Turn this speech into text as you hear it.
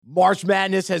March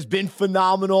Madness has been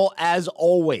phenomenal as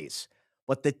always,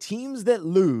 but the teams that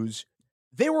lose,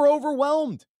 they were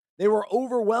overwhelmed. They were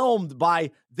overwhelmed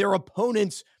by their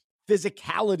opponent's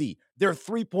physicality, their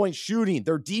three-point shooting,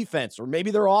 their defense, or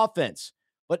maybe their offense.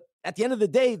 But at the end of the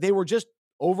day, they were just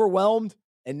overwhelmed,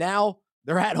 and now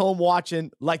they're at home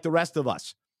watching like the rest of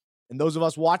us. And those of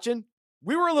us watching,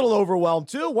 we were a little overwhelmed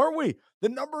too, weren't we? The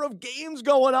number of games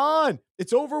going on,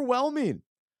 it's overwhelming.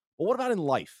 But what about in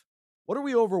life? What are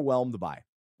we overwhelmed by?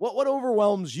 What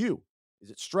overwhelms you? Is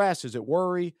it stress? Is it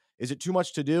worry? Is it too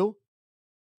much to do?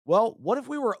 Well, what if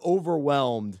we were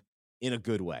overwhelmed in a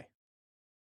good way?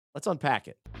 Let's unpack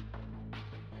it.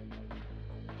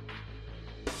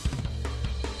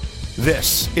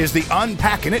 This is the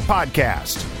Unpacking It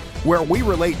podcast, where we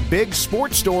relate big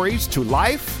sports stories to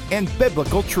life and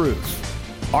biblical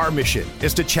truth. Our mission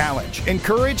is to challenge,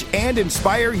 encourage, and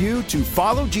inspire you to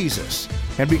follow Jesus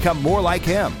and become more like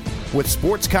him with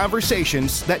sports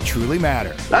conversations that truly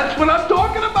matter. That's what I'm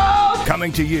talking about!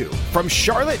 Coming to you from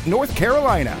Charlotte, North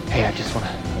Carolina. Hey, I just want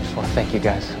to thank you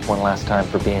guys one last time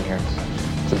for being here.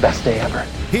 It's the best day ever.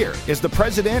 Here is the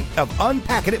president of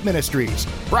Unpacking It Ministries,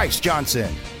 Bryce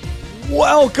Johnson.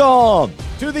 Welcome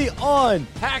to the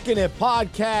Unpacking It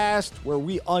podcast, where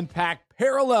we unpack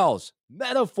parallels,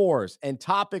 metaphors, and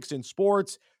topics in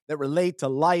sports that relate to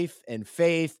life and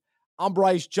faith. I'm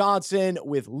Bryce Johnson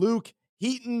with Luke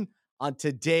Heaton. On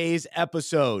today's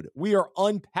episode, we are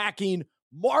unpacking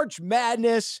March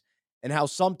Madness and how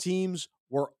some teams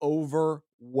were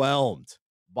overwhelmed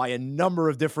by a number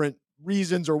of different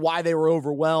reasons or why they were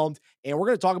overwhelmed. And we're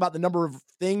going to talk about the number of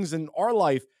things in our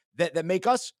life that make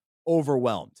us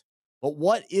overwhelmed. But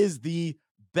what is the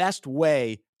best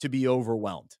way to be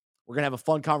overwhelmed? We're going to have a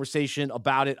fun conversation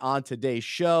about it on today's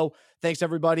show. Thanks,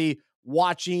 everybody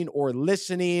watching or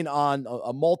listening on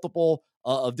a multiple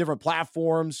of different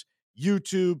platforms: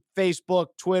 YouTube, Facebook,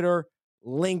 Twitter,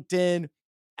 LinkedIn,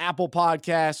 Apple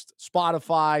Podcasts,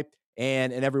 Spotify,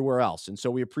 and everywhere else. And so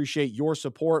we appreciate your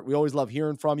support. We always love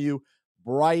hearing from you.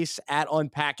 Bryce at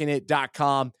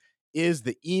unpackingit.com is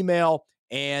the email.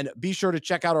 And be sure to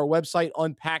check out our website,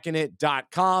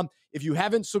 unpackingit.com. If you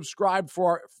haven't subscribed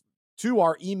to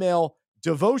our email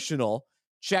devotional,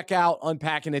 check out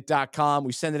unpackingit.com.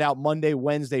 We send it out Monday,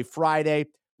 Wednesday, Friday.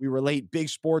 We relate big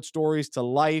sports stories to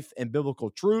life and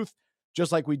biblical truth,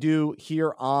 just like we do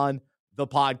here on the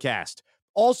podcast.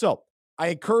 Also, I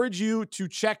encourage you to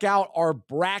check out our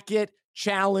bracket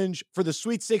challenge for the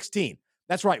Sweet 16.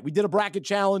 That's right. We did a bracket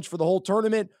challenge for the whole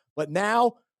tournament, but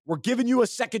now we're giving you a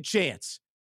second chance.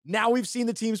 Now we've seen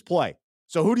the teams play.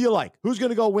 So who do you like? Who's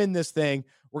going to go win this thing?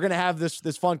 We're going to have this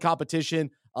fun competition.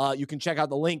 You can check out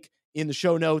the link in the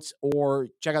show notes or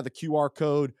check out the QR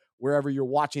code wherever you're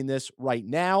watching this right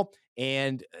now,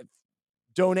 and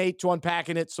donate to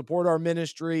Unpacking It, support our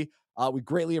ministry. We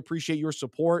greatly appreciate your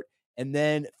support, and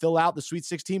then fill out the Sweet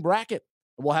 16 bracket.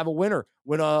 We'll have a winner,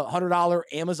 win a $100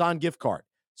 Amazon gift card.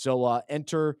 So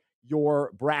enter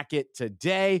your bracket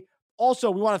today.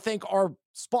 Also, we want to thank our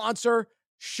sponsor,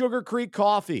 Sugar Creek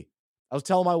Coffee. I was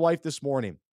telling my wife this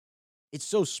morning, it's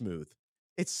so smooth.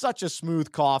 It's such a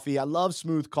smooth coffee. I love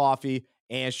smooth coffee,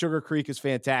 and Sugar Creek is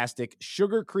fantastic.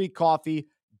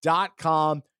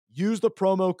 SugarCreekCoffee.com. Use the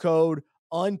promo code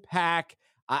UNPACK.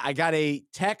 I got a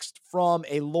text from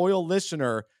a loyal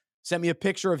listener, sent me a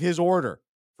picture of his order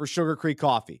for Sugar Creek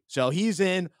Coffee. So he's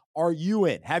in. Are you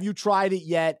in? Have you tried it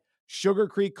yet?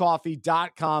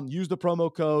 SugarCreekCoffee.com. Use the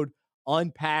promo code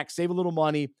UNPACK. Save a little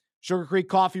money. Sugar Creek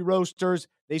Coffee Roasters,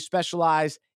 they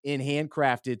specialize in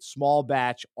handcrafted, small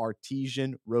batch,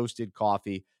 artesian roasted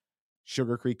coffee.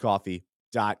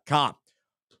 SugarCreekCoffee.com.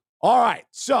 All right,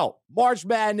 so March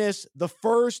Madness, the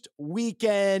first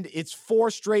weekend. It's 4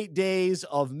 straight days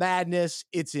of madness.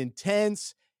 It's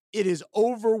intense. It is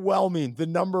overwhelming, the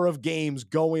number of games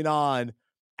going on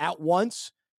at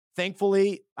once.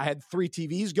 Thankfully, I had 3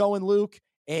 TVs going, Luke,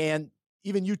 and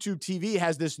even YouTube TV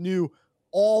has this new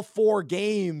all 4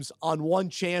 games on one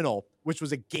channel, which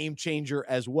was a game changer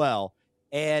as well.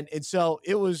 And so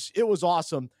it was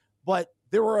awesome. But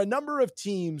there were a number of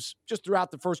teams just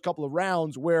throughout the first couple of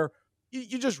rounds where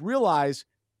you just realize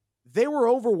they were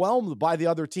overwhelmed by the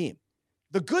other team.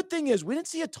 The good thing is we didn't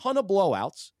see a ton of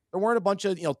blowouts. There weren't a bunch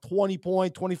of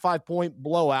 20-point, 25-point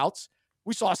blowouts.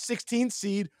 We saw a 16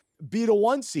 seed beat a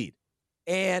 1 seed.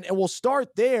 And we'll start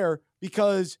there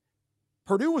because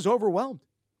Purdue was overwhelmed.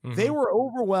 Mm-hmm. They were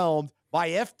overwhelmed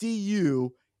by FDU.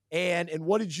 And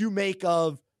what did you make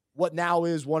of what now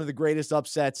is one of the greatest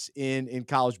upsets in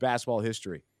college basketball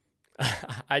history?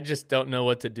 I just don't know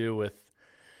what to do with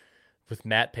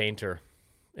Matt Painter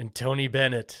and Tony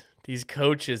Bennett, these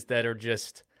coaches that are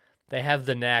just They have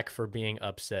the knack for being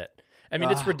upset. I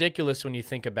mean, it's ridiculous when you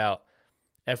think about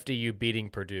FDU beating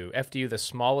Purdue. FDU, the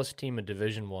smallest team in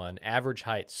Division I, average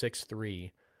height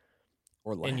 6'3",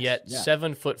 Or less. and yet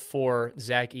 7'4"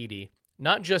 Zach Edey,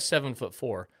 not just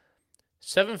 7'4",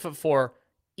 7'4",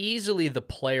 easily the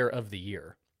player of the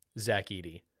year, Zach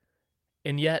Edey.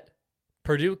 And yet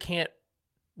Purdue can't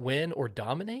win or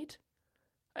dominate?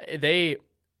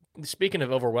 Speaking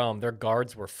of overwhelmed, their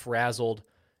guards were frazzled,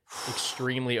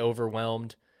 extremely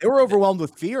overwhelmed. They were overwhelmed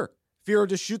with fear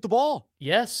to shoot the ball.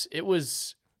 Yes, it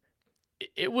was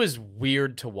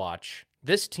weird to watch.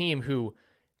 This team who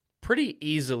pretty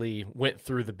easily went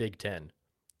through the Big Ten,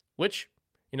 which,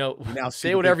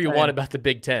 say whatever you want about the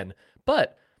Big Ten,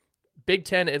 but Big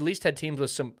Ten at least had teams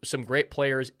with some great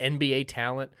players, NBA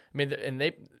talent. I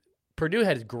mean, Purdue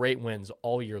had great wins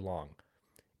all year long.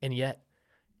 And yet,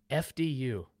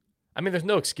 FDU, I mean, there's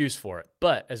no excuse for it,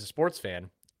 but as a sports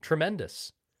fan,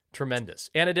 tremendous.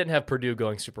 And I didn't have Purdue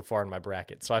going super far in my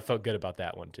bracket, so I felt good about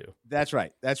that one too. That's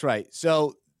right.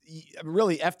 So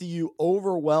really, FDU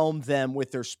overwhelmed them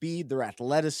with their speed, their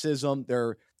athleticism,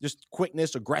 their just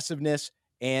quickness, aggressiveness,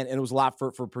 and it was a lot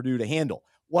for Purdue to handle.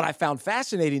 What I found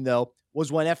fascinating, though,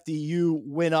 was when FDU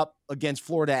went up against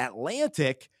Florida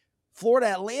Atlantic.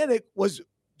 Florida Atlantic was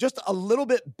just a little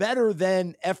bit better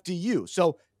than FDU.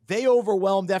 So they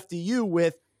overwhelmed FDU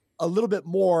with a little bit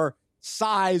more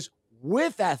size,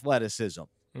 with athleticism,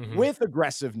 with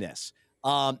aggressiveness.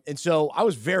 And so I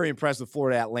was very impressed with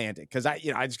Florida Atlantic because I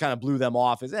just kind of blew them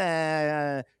off as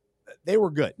they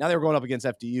were good. Now they were going up against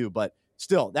FDU, but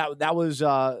still that was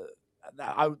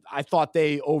I thought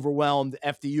they overwhelmed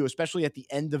FDU, especially at the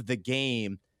end of the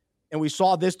game. And we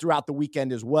saw this throughout the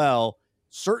weekend as well.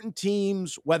 Certain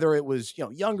teams, whether it was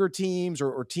younger teams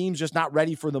or teams just not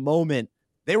ready for the moment,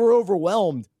 they were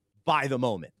overwhelmed by the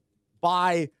moment,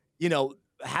 by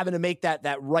having to make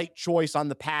that right choice on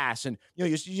the pass. And,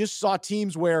 you just saw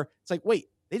teams where it's like, wait,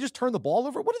 they just turned the ball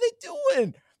over. What are they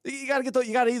doing? You got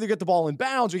to either get the ball in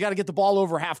bounds or you got to get the ball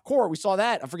over half court. We saw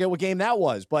that. I forget what game that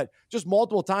was, but just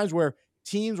multiple times where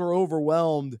teams were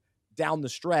overwhelmed down the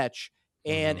stretch.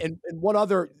 And the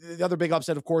other big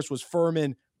upset, of course, was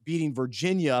Furman beating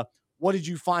Virginia. What did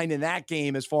you find in that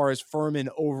game as far as Furman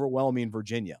overwhelming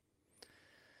Virginia?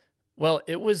 Well,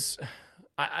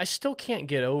 I still can't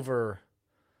get over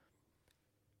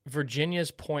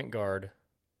Virginia's point guard.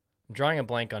 I'm drawing a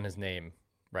blank on his name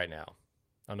right now.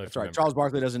 I don't know if you remember. Charles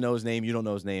Barkley doesn't know his name. You don't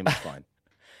know his name. It's fine.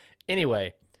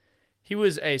 Anyway, he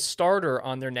was a starter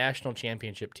on their national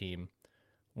championship team,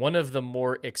 one of the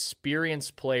more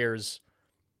experienced players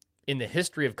in the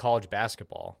history of college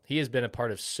basketball. He has been a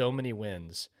part of so many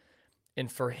wins.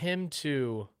 And for him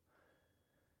to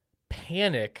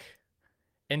panic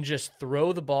and just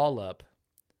throw the ball up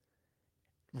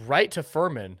right to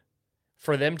Furman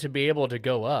for them to be able to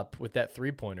go up with that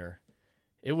three-pointer,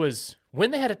 it was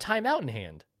when they had a timeout in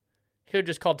hand. He could have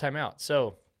just called timeout.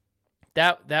 So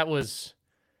that was...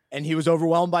 And he was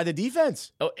overwhelmed by the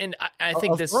defense. Oh, and I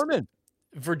think this... Furman.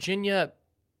 Virginia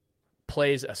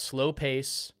plays a slow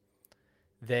pace,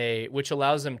 which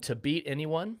allows them to beat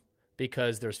anyone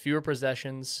because there's fewer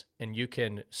possessions and you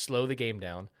can slow the game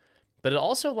down. But it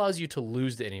also allows you to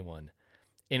lose to anyone.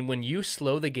 And when you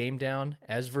slow the game down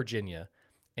as Virginia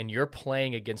and you're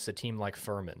playing against a team like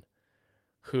Furman,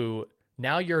 who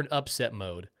now you're in upset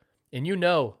mode, and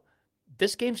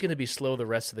this game's going to be slow the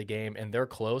rest of the game and they're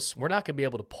close, we're not going to be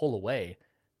able to pull away.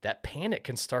 That panic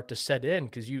can start to set in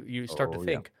because you start to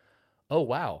think, oh,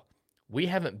 wow, we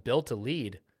haven't built a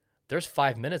lead. There's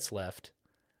 5 minutes left.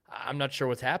 I'm not sure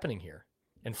what's happening here.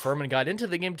 And Furman got into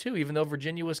the game too, even though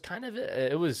Virginia was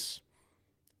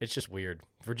it's just weird.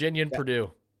 Virginia and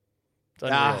Purdue.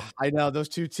 I know those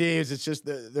two teams. It's just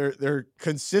they're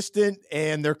consistent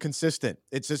and they're consistent.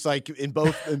 It's just like in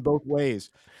both ways.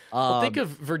 Well, think of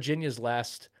Virginia's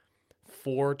last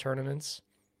 4 tournaments,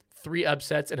 3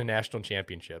 upsets and a national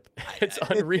championship. It's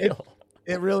unreal.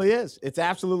 It really is. It's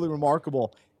absolutely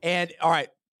remarkable. And all right,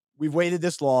 we've waited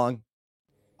this long.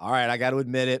 All right, I got to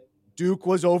admit it. Duke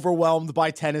was overwhelmed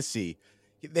by Tennessee.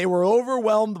 They were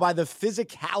overwhelmed by the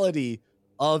physicality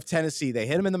of Tennessee. They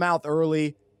hit him in the mouth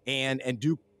early, and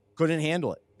Duke couldn't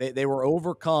handle it. They were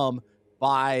overcome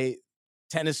by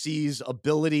Tennessee's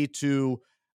ability to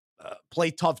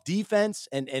play tough defense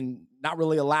and not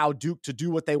really allow Duke to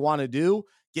do what they want to do,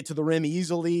 get to the rim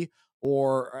easily.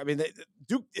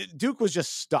 Duke was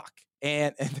just stuck,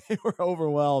 and they were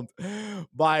overwhelmed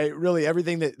by really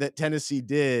everything that Tennessee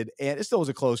did. And it still was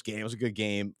a close game. It was a good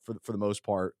game for the most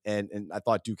part. And I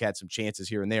thought Duke had some chances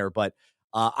here and there, but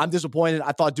I'm disappointed.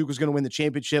 I thought Duke was going to win the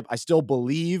championship. I still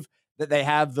believe that they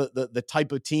have the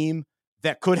type of team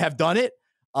that could have done it.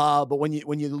 But when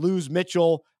you lose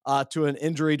Mitchell to an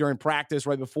injury during practice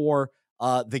right before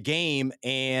the game,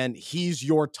 and he's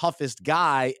your toughest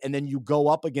guy, and then you go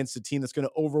up against a team that's going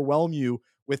to overwhelm you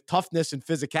with toughness and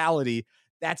physicality,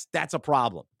 that's a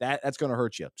problem. That's going to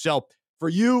hurt you. So for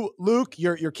you, Luke,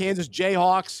 your Kansas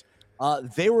Jayhawks,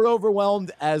 they were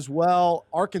overwhelmed as well.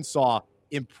 Arkansas,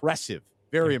 impressive,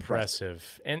 very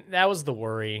impressive. And that was the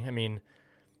worry. I mean,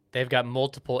 they've got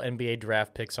multiple NBA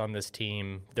draft picks on this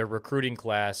team. Their recruiting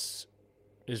class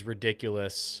is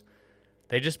ridiculous.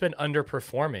 They've just been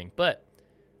underperforming. But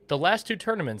the last two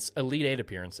tournaments, Elite Eight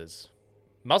appearances.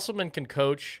 Musselman can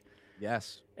coach.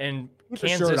 Yes. And Keep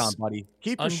Kansas, your shirt on, buddy.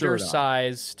 Keep your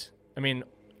undersized. Shirt on. I mean,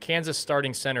 Kansas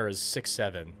starting center is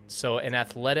 6'7". So an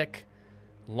athletic,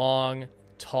 long,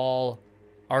 tall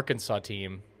Arkansas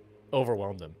team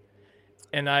overwhelmed them.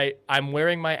 And I'm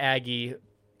wearing my Aggie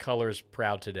colors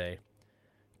proud today.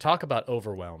 Talk about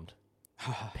overwhelmed.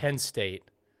 Penn State.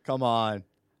 Come on.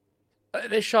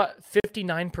 They shot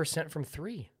 59% from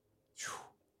three.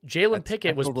 Jalen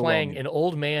Pickett was playing an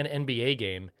old man NBA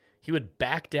game. He would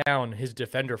back down his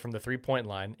defender from the three-point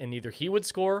line, and either he would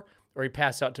score or he'd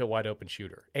pass out to a wide-open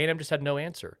shooter. A&M just had no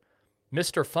answer.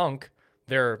 Mr. Funk,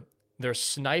 their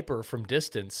sniper from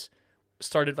distance,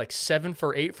 started like 7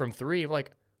 for 8 from three. I'm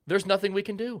like, there's nothing we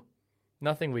can do.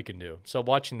 Nothing we can do. So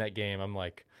watching that game, I'm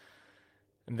like,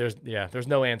 there's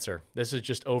no answer. This is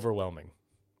just overwhelming.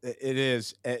 It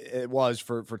is. It was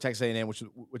for Texas A&M, which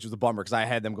was a bummer because I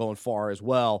had them going far as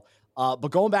well. But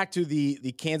going back to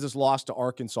the Kansas loss to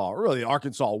Arkansas, or really the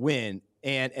Arkansas win,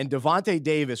 and Devontae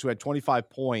Davis, who had 25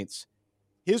 points,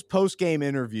 his post-game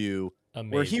interview,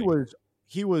 amazing, where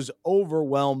he was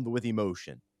overwhelmed with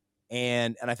emotion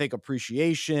and I think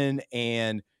appreciation,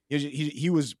 and he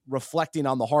was reflecting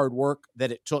on the hard work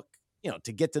that it took,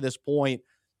 to get to this point.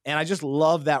 And I just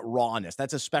love that rawness.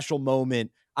 That's a special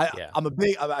moment. I'm a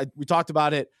big. We talked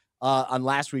about it on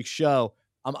last week's show.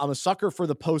 I'm a sucker for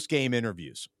the post game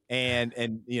interviews, and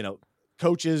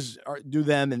coaches do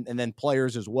them, and then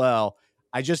players as well.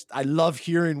 I love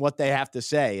hearing what they have to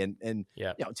say, and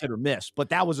it's hit or miss. But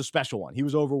that was a special one. He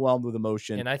was overwhelmed with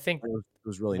emotion, and I think it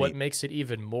was really what neat. makes it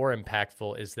even more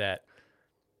impactful is that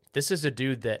this is a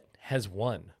dude that has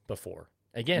won before.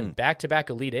 Again, back-to-back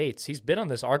Elite Eights. He's been on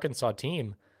this Arkansas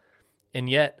team, and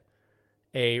yet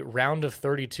a round of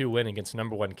 32 win against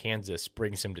number 1 Kansas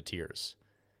brings him to tears.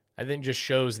 I think just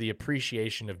shows the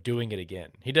appreciation of doing it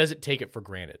again. He doesn't take it for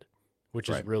granted, which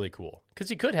is really cool. Because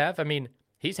he could have. I mean,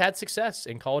 he's had success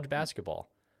in college basketball,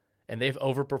 and they've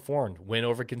overperformed. Win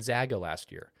over Gonzaga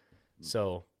last year.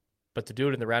 So, but to do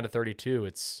it in the round of 32,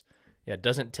 it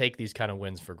doesn't take these kind of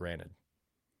wins for granted.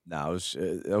 No,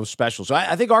 it was special. So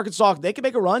I think Arkansas, they can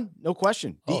make a run, no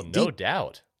question. No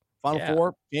doubt. Final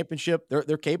Four, championship,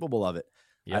 they're capable of it.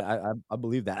 Yep. I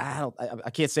believe that. I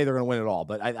can't say they're going to win it all,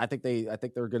 but I think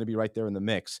they're going to be right there in the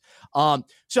mix.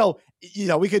 So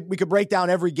we could break down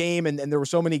every game, and there were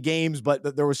so many games,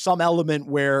 but there was some element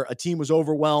where a team was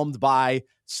overwhelmed by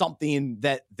something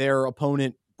that their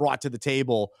opponent brought to the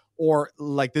table, or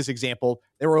like this example,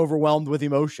 they were overwhelmed with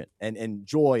emotion and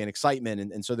joy and excitement,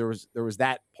 and so there was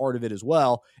that part of it as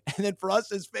well. And then for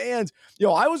us as fans,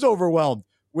 I was overwhelmed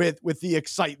with the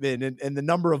excitement and the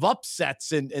number of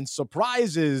upsets and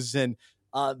surprises and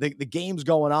the games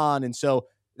going on. And so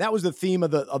that was the theme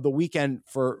of the weekend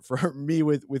for me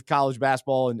with college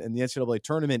basketball and the NCAA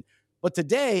tournament. But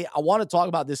today I want to talk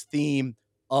about this theme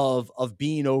of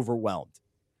being overwhelmed.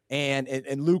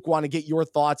 And Luke, want to get your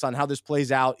thoughts on how this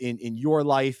plays out in your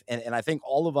life. And I think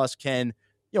all of us can,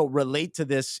 relate to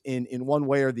this in one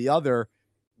way or the other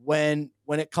when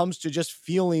it comes to just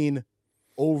feeling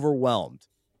overwhelmed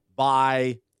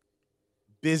by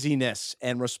busyness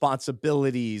and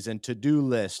responsibilities and to-do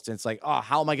lists. And it's like,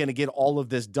 how am I going to get all of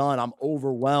this done? I'm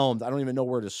overwhelmed. I don't even know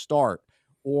where to start.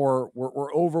 Or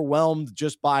we're overwhelmed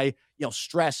just by,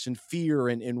 stress and fear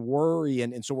and worry.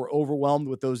 And so we're overwhelmed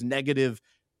with those negative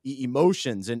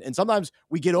emotions. And sometimes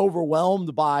we get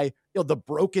overwhelmed by, the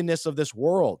brokenness of this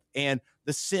world and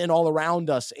the sin all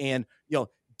around us and,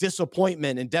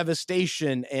 disappointment and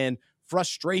devastation and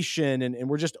frustration. And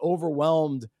we're just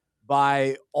overwhelmed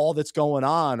by all that's going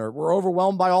on, or we're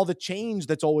overwhelmed by all the change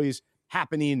that's always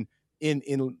happening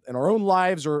in our own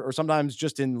lives, or sometimes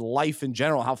just in life in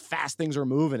general, how fast things are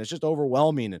moving. It's just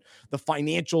overwhelming. And the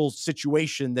financial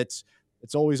situation it's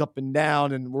always up and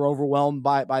down, and we're overwhelmed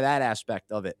by that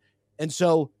aspect of it. And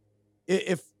so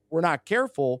if we're not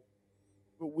careful,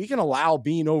 we can allow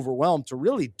being overwhelmed to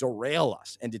really derail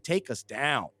us and to take us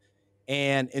down.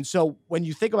 And so when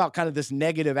you think about kind of this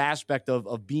negative aspect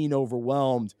of being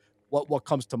overwhelmed, what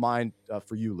comes to mind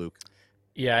for you, Luke?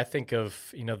 Yeah, I think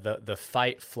of, the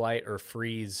fight, flight, or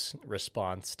freeze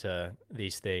response to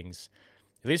these things.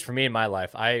 At least for me in my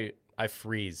life, I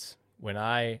freeze. When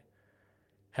I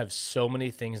have so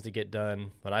many things to get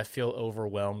done, when I feel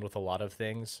overwhelmed with a lot of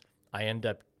things, I end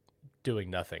up doing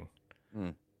nothing.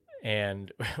 Mm.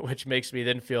 And which makes me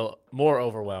then feel more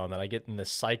overwhelmed, and I get in this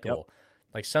Yep. cycle.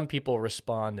 Like some people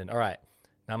respond and, all right,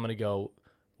 now I'm going to go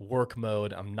work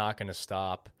mode. I'm not going to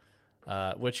stop,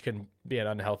 which can be an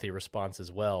unhealthy response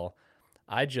as well.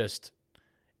 I just,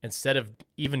 instead of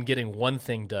even getting one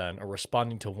thing done or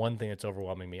responding to one thing that's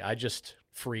overwhelming me, I just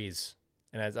freeze,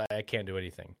 and as I can't do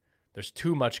anything. There's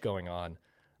too much going on.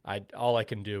 All I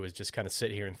can do is just kind of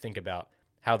sit here and think about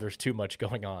how there's too much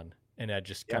going on, and I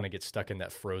just kind of get stuck in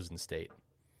that frozen state.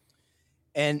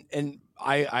 And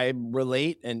I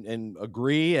relate and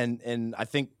agree, and I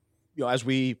think, as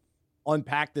we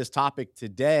unpack this topic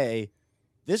today,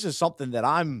 this is something that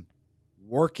I'm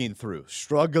working through,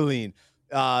 struggling,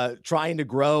 trying to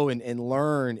grow and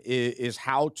learn is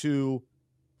how to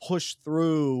push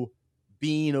through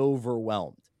being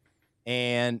overwhelmed.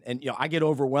 And I get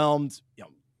overwhelmed,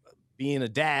 being a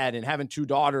dad and having two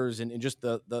daughters, and just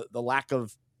the lack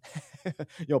of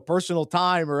personal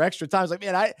time or extra time. It's like,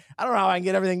 man, I don't know how I can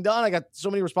get everything done. I got so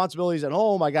many responsibilities at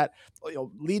home. I got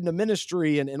leading a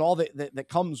ministry and all that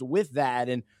comes with that.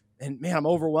 And man, I'm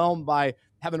overwhelmed by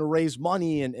having to raise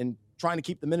money and trying to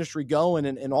keep the ministry going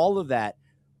and all of that.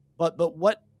 But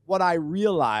what I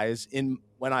realize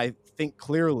when I think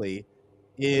clearly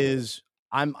is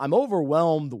I'm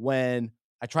overwhelmed when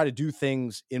I try to do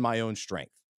things in my own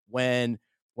strength. When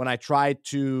I try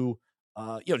to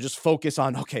just focus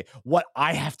on, okay, what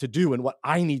I have to do and what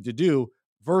I need to do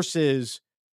versus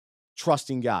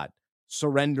trusting God,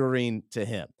 surrendering to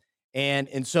Him.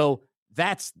 And so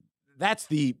that's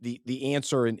the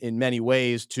answer in many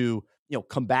ways to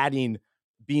combating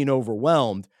being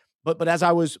overwhelmed. But as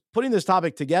I was putting this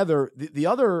topic together, the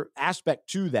other aspect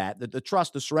to that, the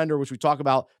trust, the surrender, which we talk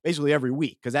about basically every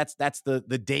week, because that's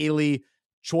the daily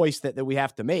choice that we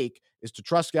have to make, is to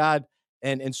trust God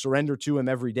and surrender to Him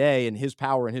every day and His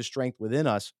power and His strength within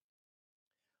us.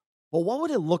 Well, what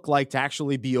would it look like to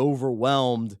actually be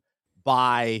overwhelmed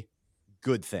by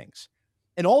good things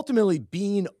and ultimately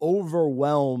being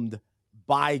overwhelmed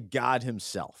by God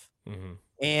Himself? Mm-hmm.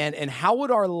 And how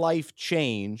would our life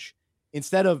change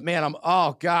instead of, man, I'm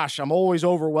always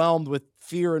overwhelmed with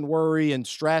fear and worry and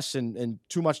stress and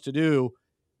too much to do,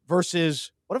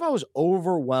 versus what if I was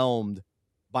overwhelmed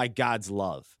by God's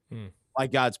love, by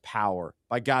God's power,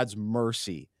 by God's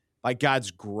mercy, by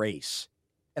God's grace?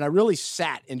 And I really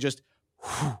sat and just,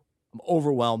 I'm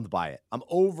overwhelmed by it. I'm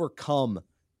overcome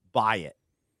by it.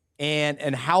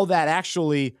 And how that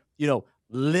actually,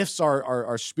 lifts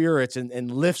our spirits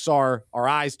and lifts our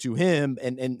eyes to Him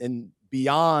and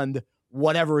beyond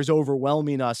whatever is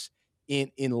overwhelming us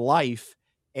in life.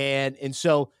 And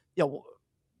so,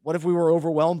 what if we were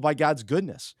overwhelmed by God's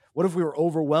goodness? What if we were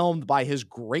overwhelmed by His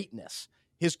greatness,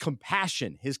 His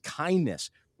compassion, His kindness?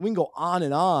 We can go on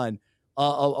and on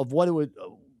of what it would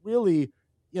really,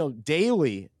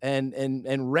 daily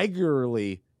and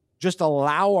regularly just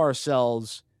allow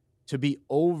ourselves to be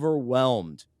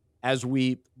overwhelmed as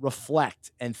we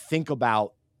reflect and think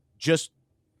about just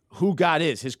who God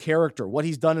is, His character, what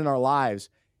He's done in our lives,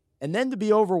 and then to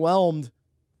be overwhelmed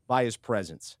by His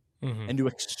presence and to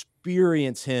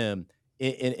experience Him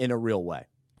in a real way.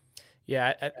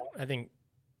 Yeah, I think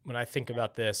when I think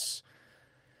about this,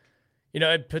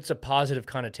 it puts a positive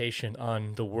connotation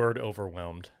on the word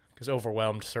overwhelmed, because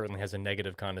overwhelmed certainly has a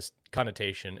negative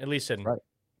connotation, at least in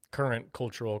current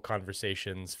cultural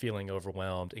conversations, feeling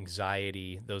overwhelmed,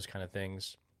 anxiety, those kind of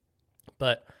things.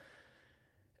 But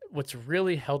what's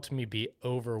really helped me be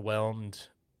overwhelmed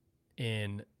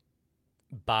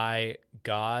by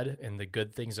God and the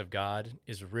good things of God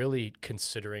is really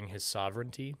considering His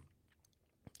sovereignty.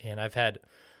 And I've had,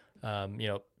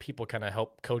 people kind of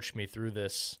help coach me through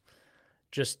this,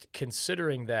 just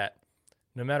considering that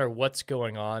no matter what's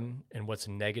going on and what's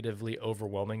negatively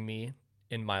overwhelming me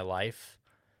in my life,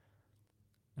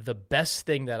 the best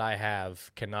thing that I have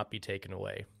cannot be taken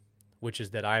away, which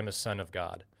is that I am a son of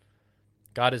God.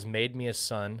 God has made me a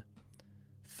son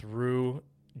through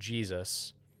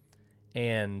Jesus.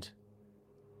 And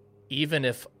even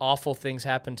if awful things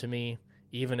happen to me,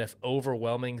 even if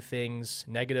overwhelming things,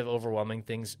 negative overwhelming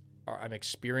things, I'm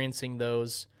experiencing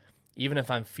those, even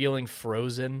if I'm feeling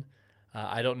frozen,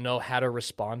 I don't know how to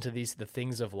respond to the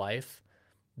things of life,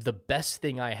 the best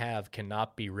thing I have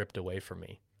cannot be ripped away from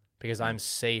me, because I'm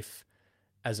safe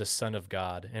as a son of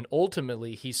God. And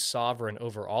ultimately, He's sovereign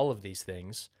over all of these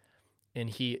things, and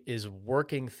He is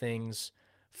working things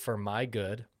for my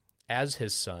good as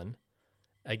his son.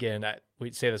 Again,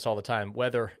 we say this all the time,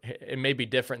 whether it may be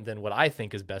different than what I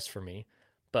think is best for me,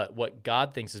 but what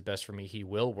God thinks is best for me, he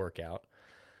will work out.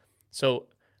 So,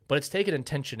 but it's taken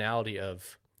intentionality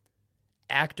of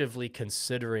actively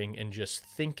considering and just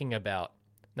thinking about,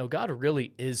 no, God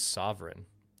really is sovereign.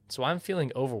 So I'm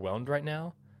feeling overwhelmed right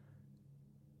now,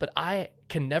 but I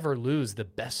can never lose the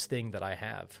best thing that I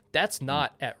have. That's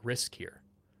not at risk here.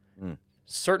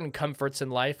 Certain comforts in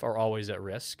life are always at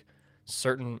risk.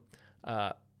 Certain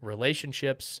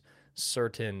relationships,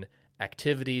 certain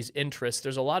activities, interests.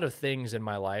 There's a lot of things in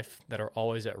my life that are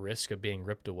always at risk of being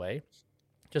ripped away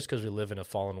just because we live in a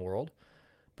fallen world.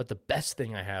 But the best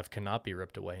thing I have cannot be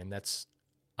ripped away, and that's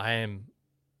I am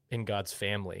in God's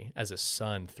family as a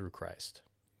son through Christ.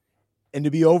 And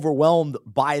to be overwhelmed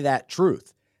by that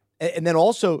truth. And then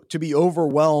also to be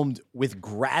overwhelmed with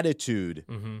gratitude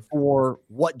for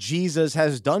what Jesus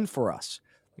has done for us.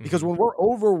 Because when we're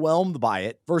overwhelmed by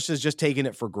it versus just taking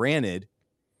it for granted,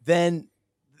 then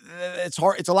it's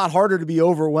hard. It's a lot harder to be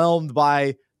overwhelmed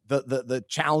by the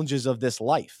challenges of this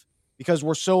life, because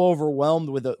we're so overwhelmed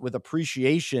with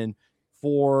appreciation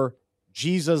for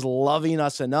Jesus loving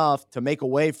us enough to make a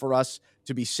way for us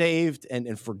to be saved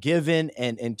and forgiven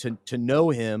and to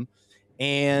know him.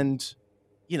 And,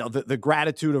 you know, the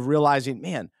gratitude of realizing,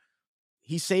 man,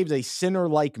 he saved a sinner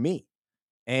like me.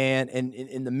 And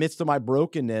in the midst of my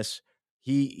brokenness,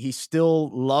 he still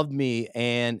loved me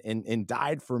and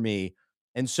died for me.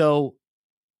 And so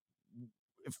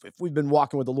if we've been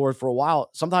walking with the Lord for a while,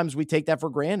 sometimes we take that for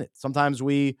granted. Sometimes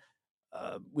we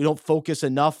don't focus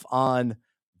enough on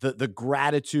the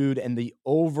gratitude and the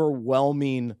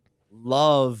overwhelming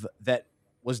love that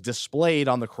was displayed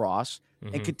on the cross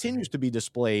and continues to be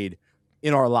displayed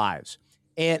in our lives.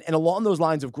 And along those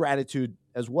lines of gratitude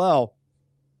as well,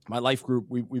 my life group,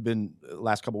 we've been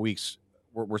last couple of weeks,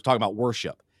 we're talking about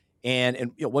worship and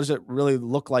you know, what does it really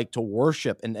look like to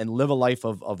worship and live a life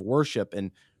of worship,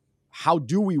 and how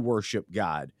do we worship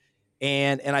God?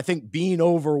 And I think being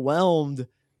overwhelmed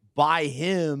by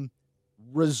him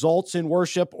results in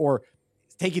worship, or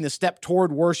taking a step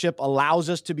toward worship allows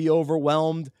us to be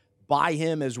overwhelmed by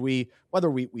him as whether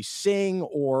we sing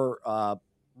or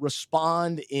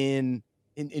respond in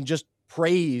just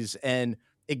praise and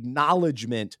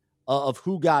acknowledgement of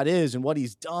who God is and what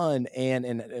he's done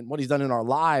and what he's done in our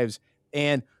lives.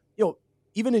 And, you know,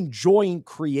 even enjoying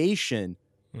creation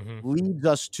leads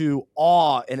us to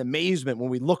awe and amazement when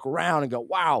we look around and go,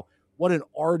 wow, what an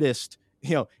artist,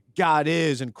 you know, God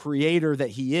is and creator that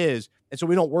he is. And so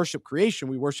we don't worship creation,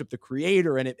 we worship the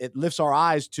creator, and it lifts our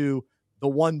eyes to the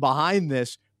one behind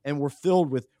this. And we're filled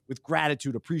with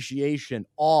gratitude, appreciation,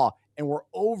 awe, and we're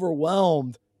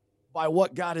overwhelmed by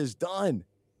what God has done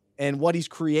and what he's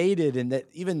created. And that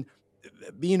even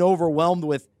being overwhelmed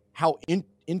with how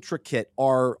intricate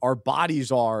our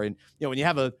bodies are. And, you know, when you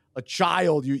have a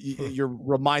child, you're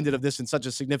reminded of this in such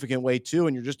a significant way too.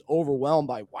 And you're just overwhelmed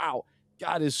by, wow,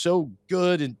 God is so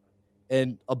good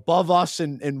and above us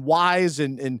and wise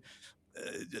and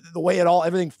the way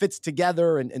everything fits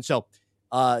together. And so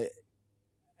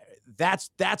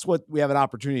that's what we have an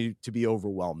opportunity to be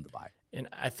overwhelmed by. And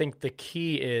I think the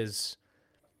key is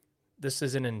this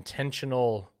is an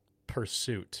intentional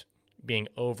pursuit, being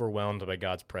overwhelmed by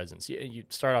God's presence. You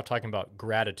start out talking about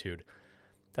gratitude.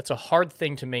 That's a hard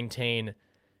thing to maintain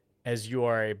as you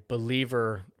are a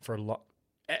believer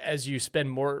as you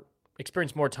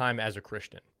experience more time as a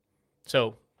Christian.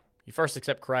 So you first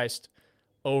accept Christ,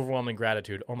 overwhelming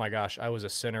gratitude. Oh my gosh, I was a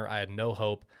sinner. I had no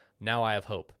hope. Now I have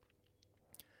hope.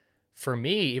 For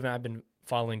me, even I've been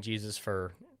following Jesus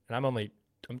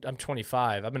I'm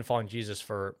 25. I've been following Jesus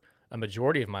for a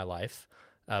majority of my life.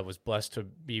 I was blessed to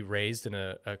be raised in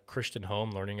a Christian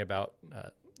home, learning about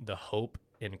the hope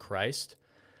in Christ.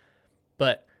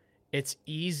 But it's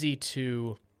easy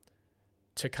to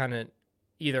kind of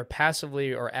either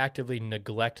passively or actively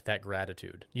neglect that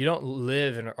gratitude. You don't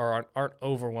live or aren't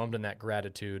overwhelmed in that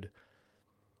gratitude.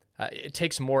 It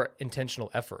takes more intentional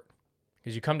effort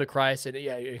because you come to Christ and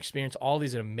you experience all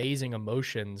these amazing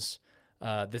emotions.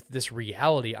 This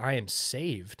reality, I am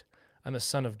saved. I'm a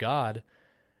son of God.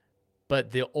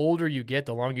 But the older you get,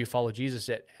 the longer you follow Jesus,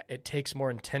 it takes more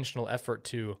intentional effort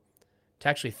to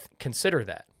actually consider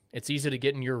that. It's easy to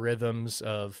get in your rhythms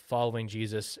of following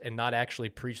Jesus and not actually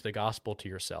preach the gospel to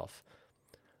yourself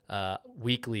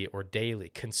weekly or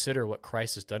daily. Consider what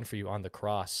Christ has done for you on the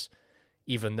cross,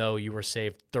 even though you were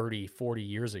saved 30, 40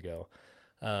 years ago.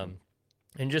 And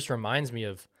just reminds me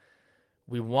of,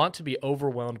 we want to be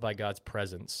overwhelmed by God's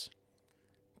presence,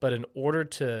 but in order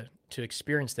to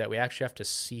experience that, we actually have to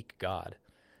seek God.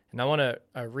 And I want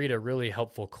to read a really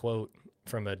helpful quote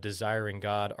from a Desiring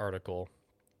God article.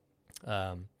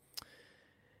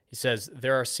 He says,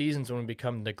 there are seasons when we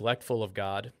become neglectful of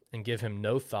God and give him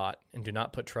no thought and do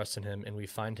not put trust in him, and we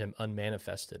find him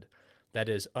unmanifested. That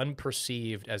is,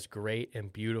 unperceived as great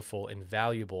and beautiful and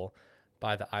valuable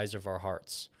by the eyes of our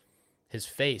hearts. His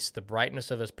face, the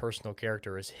brightness of his personal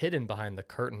character, is hidden behind the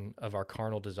curtain of our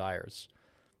carnal desires.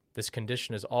 This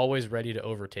condition is always ready to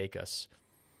overtake us.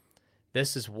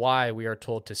 This is why we are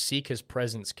told to seek his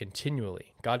presence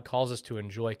continually. God calls us to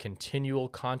enjoy continual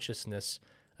consciousness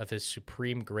of his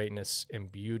supreme greatness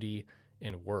and beauty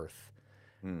and worth.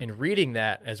 In reading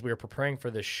that, as we were preparing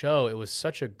for this show, it was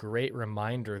such a great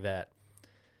reminder that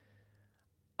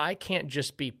I can't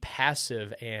just be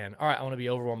passive and, all right, I want to be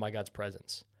overwhelmed by God's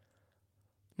presence.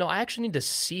 No, I actually need to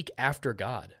seek after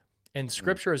God. And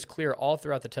Scripture is clear all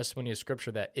throughout the testimony of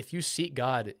Scripture that if you seek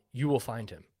God, you will find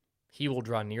him. He will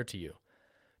draw near to you.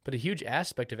 But a huge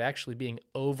aspect of actually being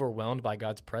overwhelmed by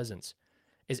God's presence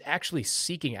is actually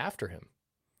seeking after him.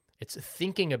 It's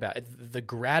thinking about it, the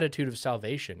gratitude of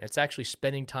salvation. It's actually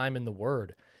spending time in the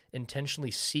Word,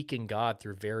 intentionally seeking God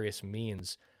through various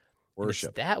means. Worship.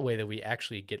 It's that way that we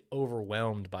actually get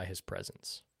overwhelmed by his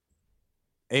presence.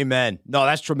 Amen. No,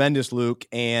 that's tremendous, Luke.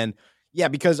 And yeah,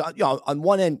 because on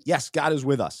one end, yes, God is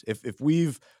with us. If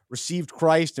we've received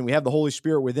Christ and we have the Holy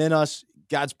Spirit within us,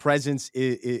 God's presence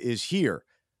is here.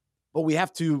 But we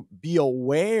have to be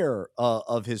aware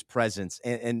of his presence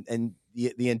and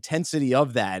the intensity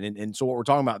of that. And so what we're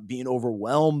talking about, being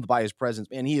overwhelmed by his presence,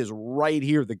 man, he is right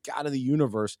here. The God of the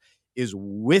universe is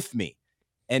with me.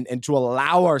 And to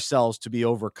allow ourselves to be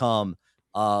overcome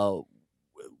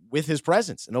with his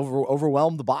presence and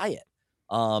overwhelmed by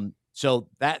it. So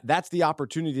that's the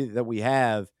opportunity that we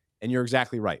have. And you're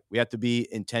exactly right. We have to be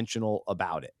intentional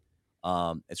about it.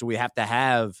 And so we have to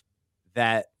have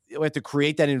that. We have to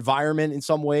create that environment in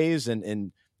some ways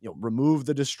and remove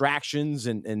the distractions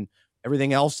and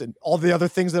everything else and all the other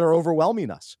things that are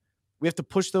overwhelming us. We have to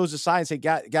push those aside and say,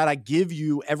 God, I give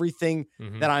you everything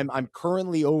that I'm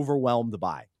currently overwhelmed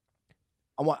by.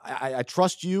 I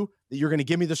trust you that you're going to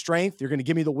give me the strength. You're going to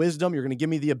give me the wisdom. You're going to give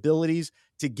me the abilities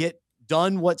to get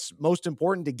done what's most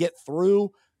important, to get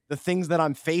through the things that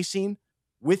I'm facing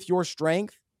with your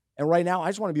strength. And right now, I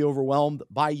just want to be overwhelmed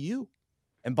by you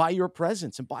and by your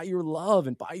presence and by your love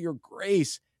and by your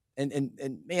grace.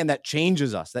 And man, that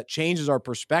changes us. That changes our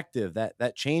perspective.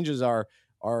 That changes our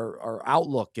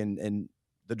outlook and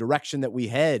the direction that we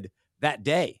head that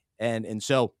day. And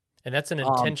so, and that's an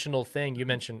intentional thing you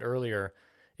mentioned earlier.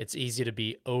 It's easy to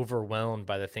be overwhelmed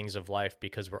by the things of life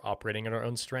because we're operating in our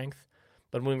own strength.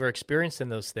 But when we're experiencing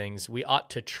those things, we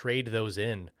ought to trade those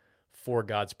in for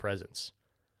God's presence.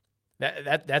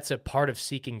 That's a part of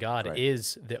seeking God, right?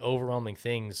 Is the overwhelming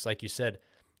things, like you said,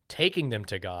 taking them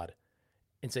to God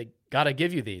and say, God, I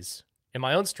give you these. In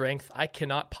my own strength, I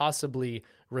cannot possibly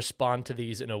respond to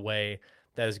these in a way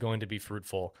that is going to be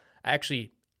fruitful. I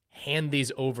actually hand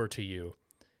these over to you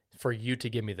for you to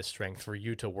give me the strength, for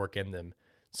you to work in them,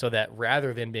 so that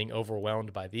rather than being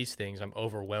overwhelmed by these things, I'm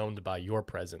overwhelmed by your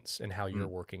presence and how you're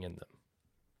working in them.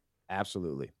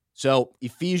 Absolutely. So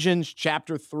Ephesians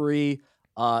chapter 3,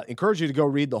 encourage you to go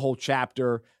read the whole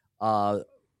chapter. For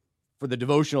the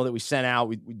devotional that we sent out,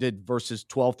 we did verses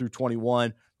 12 through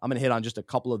 21. I'm going to hit on just a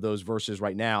couple of those verses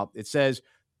right now. It says,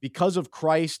 because of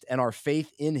Christ and our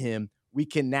faith in him, we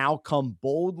can now come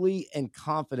boldly and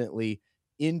confidently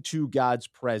into God's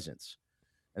presence.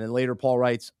 And then later Paul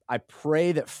writes, I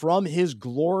pray that from his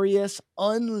glorious,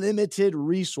 unlimited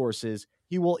resources,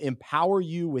 he will empower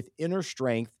you with inner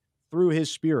strength through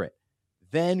his Spirit.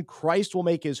 Then Christ will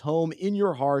make his home in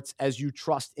your hearts as you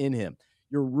trust in him.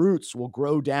 Your roots will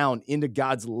grow down into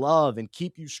God's love and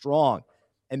keep you strong.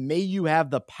 And may you have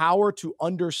the power to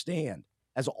understand,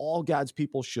 as all God's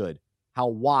people should, how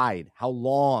wide, how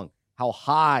long, how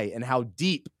high, and how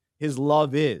deep his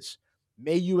love is.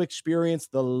 May you experience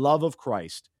the love of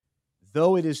Christ,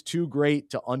 though it is too great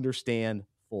to understand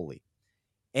fully.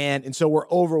 And so we're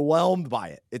overwhelmed by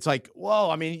it. It's like, whoa,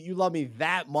 I mean, you love me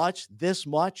that much, this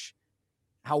much,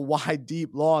 how wide,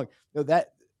 deep, long,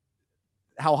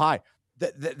 how high.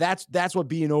 That's what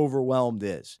being overwhelmed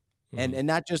is. Mm-hmm. And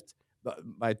not just,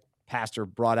 my pastor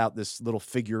brought out this little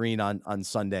figurine on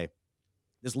Sunday,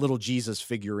 this little Jesus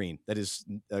figurine that his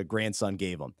grandson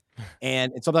gave him.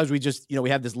 And sometimes we just, we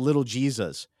have this little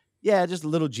Jesus. Yeah, just a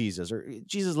little Jesus, or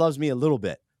Jesus loves me a little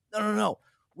bit. No.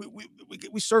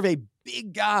 We serve a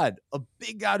big God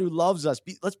who loves us.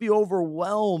 Let's be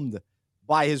overwhelmed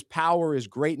by his power, his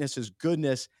greatness, his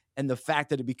goodness, and the fact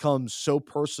that it becomes so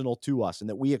personal to us and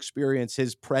that we experience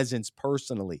his presence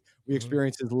personally. We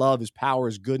experience his love, his power,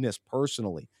 his goodness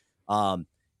personally. And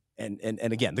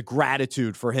and again, the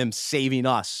gratitude for him saving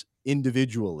us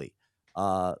individually.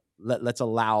 Let's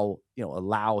allow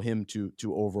him to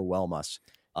overwhelm us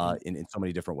in so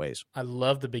many different ways. I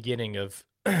love the beginning of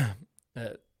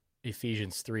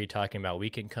Ephesians 3 talking about we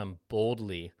can come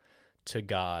boldly to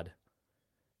God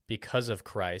because of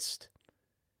Christ.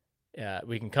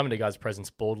 We can come into God's presence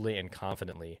boldly and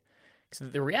confidently. So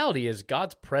the reality is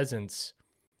God's presence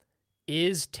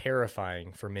is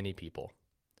terrifying for many people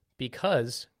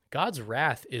because God's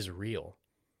wrath is real.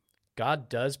 God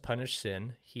does punish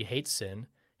sin. He hates sin.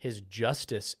 His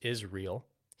justice is real.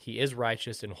 He is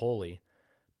righteous and holy.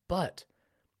 But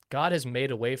God has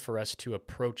made a way for us to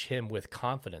approach him with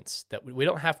confidence, that we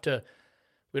don't have to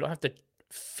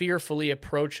fearfully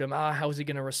approach him. How is he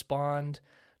going to respond?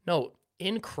 No,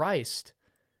 in Christ,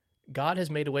 God has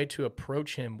made a way to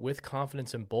approach him with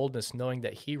confidence and boldness, knowing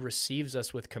that he receives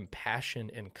us with compassion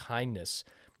and kindness.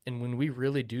 And when we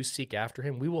really do seek after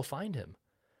him, we will find him.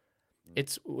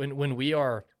 It's when we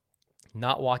are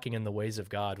not walking in the ways of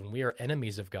God, when we are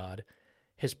enemies of God,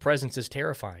 his presence is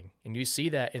terrifying. And you see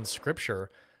that in Scripture.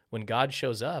 When God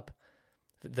shows up,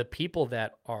 the people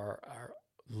that are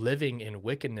living in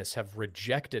wickedness, have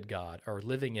rejected God, are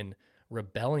living in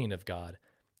rebellion of God.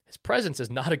 His presence is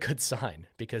not a good sign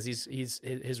because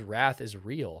his wrath is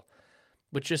real,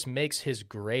 which just makes his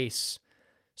grace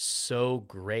so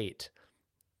great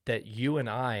that you and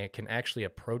I can actually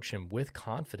approach him with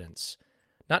confidence,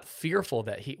 not fearful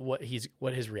that what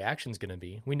his reaction is going to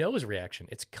be. We know his reaction.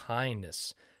 It's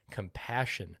kindness,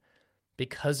 compassion,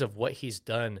 because of what he's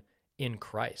done in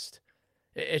Christ.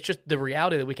 It's just the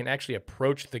reality that we can actually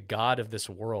approach the God of this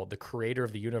world, the creator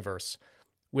of the universe,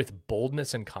 with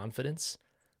boldness and confidence.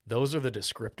 Those are the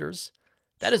descriptors.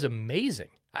 That is amazing.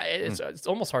 It's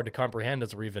almost hard to comprehend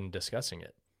as we're even discussing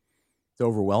it. It's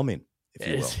overwhelming, if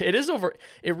you will.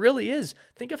 It really is.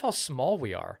 Think of how small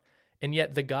we are. And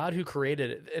yet the God who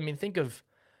created it, I mean, think of,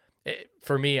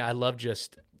 for me, I love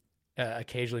just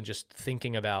occasionally just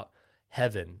thinking about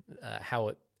heaven,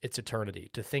 how it's eternity,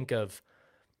 to think of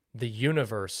the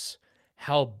universe,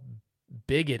 how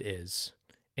big it is.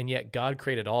 And yet God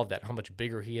created all of that, how much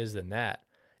bigger he is than that,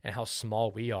 and how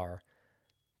small we are.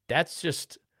 That's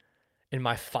just, in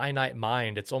my finite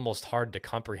mind, it's almost hard to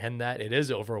comprehend that. It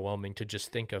is overwhelming to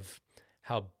just think of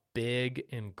how big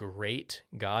and great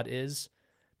God is,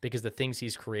 because the things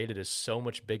he's created is so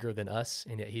much bigger than us,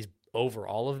 and yet he's over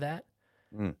all of that.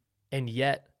 And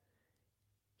yet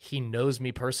he knows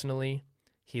me personally.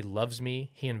 He loves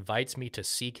me. He invites me to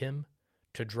seek him,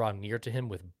 to draw near to him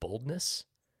with boldness,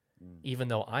 even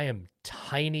though I am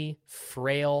tiny,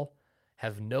 frail,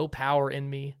 have no power in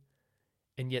me,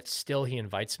 and yet still he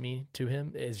invites me to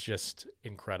him. Is just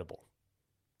incredible.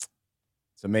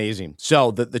 It's amazing.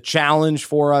 So the challenge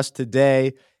for us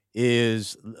today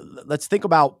is, let's think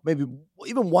about maybe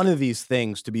even one of these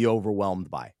things to be overwhelmed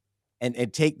by,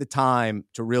 and take the time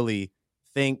to really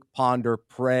think, ponder,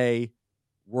 pray,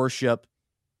 worship,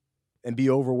 and be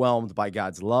overwhelmed by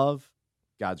God's love,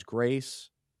 God's grace,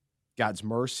 God's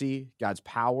mercy, God's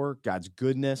power, God's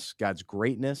goodness, God's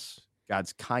greatness,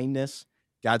 God's kindness,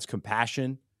 God's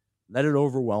compassion. Let it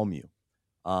overwhelm you.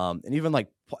 And even I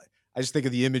just think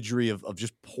of the imagery of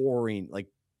just pouring, like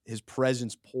his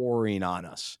presence pouring on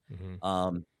us.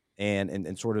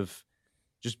 And sort of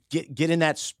just get in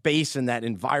that space and that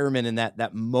environment and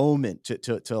that moment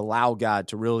to allow God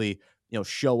to really,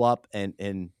 show up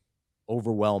and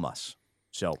overwhelm us.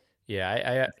 So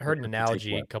yeah, I heard an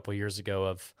analogy a couple of years ago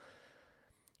of,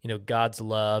 God's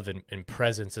love and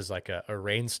presence is like a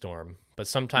rainstorm, but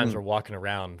sometimes we're walking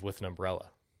around with an umbrella,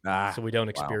 so we don't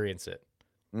experience it.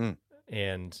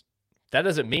 And that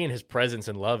doesn't mean his presence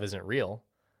and love isn't real,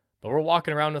 but we're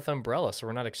walking around with an umbrella, so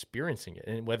we're not experiencing it.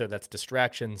 And whether that's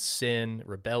distraction, sin,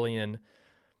 rebellion,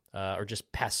 or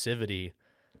just passivity,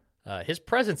 his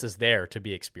presence is there to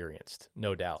be experienced,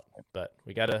 no doubt. But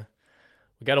we gotta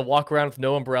walk around with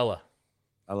no umbrella.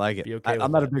 I like it. Be okay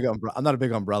I'm not a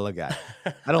big umbrella guy.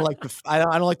 I don't like I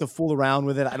don't like to fool around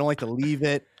with it. I don't like to leave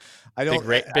it. I don't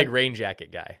big rain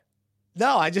jacket guy.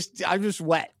 No, I'm just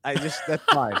wet. That's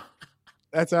fine.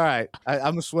 That's all right.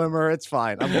 I'm a swimmer. It's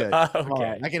fine. I'm good.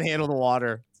 Okay. I can handle the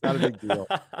water. It's not a big deal.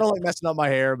 I don't like messing up my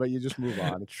hair, but you just move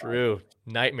on. It's true.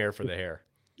 Fine. Nightmare for the hair.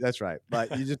 That's right. But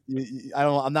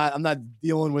I'm not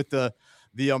dealing with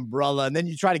the umbrella, and then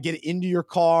you try to get it into your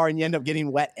car and you end up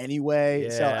getting wet anyway.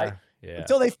 Yeah.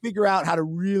 Until they figure out how to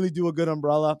really do a good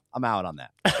umbrella, I'm out on that.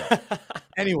 So,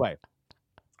 anyway,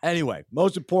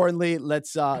 most importantly,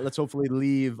 let's hopefully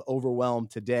leave overwhelmed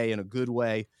today in a good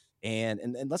way.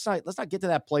 And let's not get to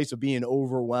that place of being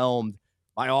overwhelmed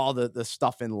by all the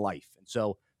stuff in life. And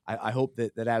so I hope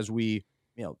that as we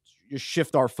just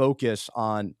shift our focus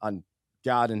on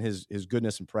God and his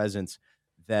goodness and presence,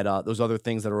 that those other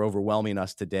things that are overwhelming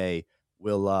us today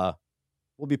will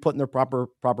be put in their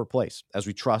proper place as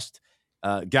we trust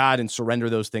God and surrender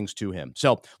those things to him.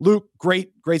 So, Luke,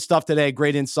 great stuff today.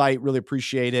 Great insight. Really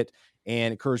appreciate it,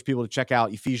 and encourage people to check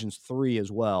out Ephesians 3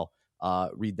 as well.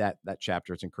 Read that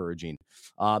chapter. It's encouraging.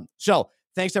 So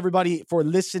thanks everybody for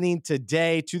listening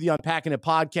today to the Unpacking It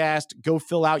podcast. Go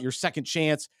fill out your second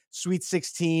chance Sweet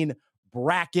 16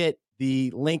 bracket.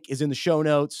 The link is in the show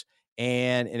notes.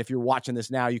 And if you're watching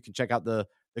this now, you can check out the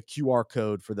QR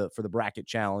code for the bracket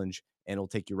challenge, and it'll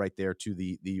take you right there to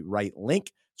the right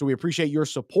link. So we appreciate your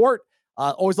support.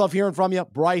 Always love hearing from you.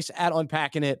 Bryce at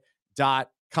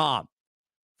unpackingit.com.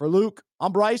 For Luke,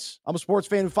 I'm Bryce. I'm a sports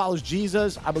fan who follows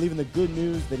Jesus. I believe in the good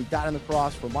news that he died on the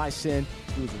cross for my sin.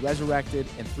 He was resurrected,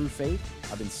 and through faith,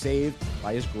 I've been saved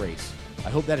by his grace. I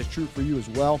hope that is true for you as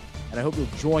well, and I hope you'll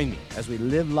join me as we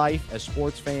live life as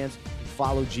sports fans and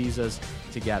follow Jesus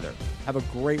together. Have a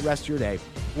great rest of your day.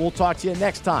 We'll talk to you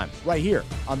next time right here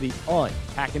on the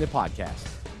Unpacking It podcast.